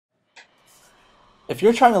If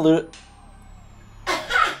you're trying to learn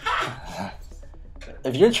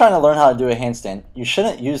how to do a handstand, you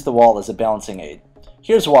shouldn't use the wall as a balancing aid.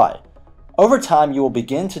 Here's why. Over time, you will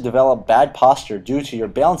begin to develop bad posture due to your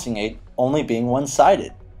balancing aid only being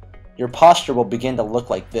one-sided. Your posture will begin to look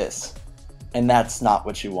like this, and that's not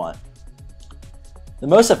what you want. The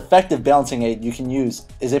most effective balancing aid you can use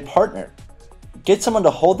is a partner. Get someone to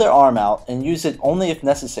hold their arm out and use it only if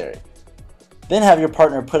necessary. Then have your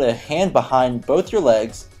partner put a hand behind both your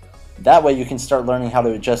legs. That way you can start learning how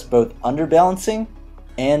to adjust both underbalancing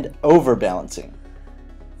and overbalancing.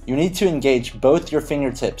 You need to engage both your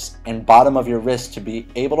fingertips and bottom of your wrist to be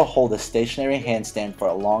able to hold a stationary handstand for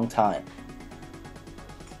a long time.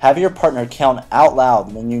 Have your partner count out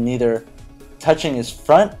loud when you're neither touching his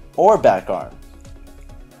front or back arm.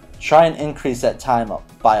 Try and increase that time up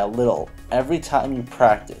by a little every time you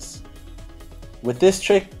practice. With this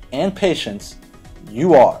trick and patience,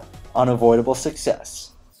 you are unavoidable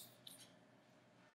success.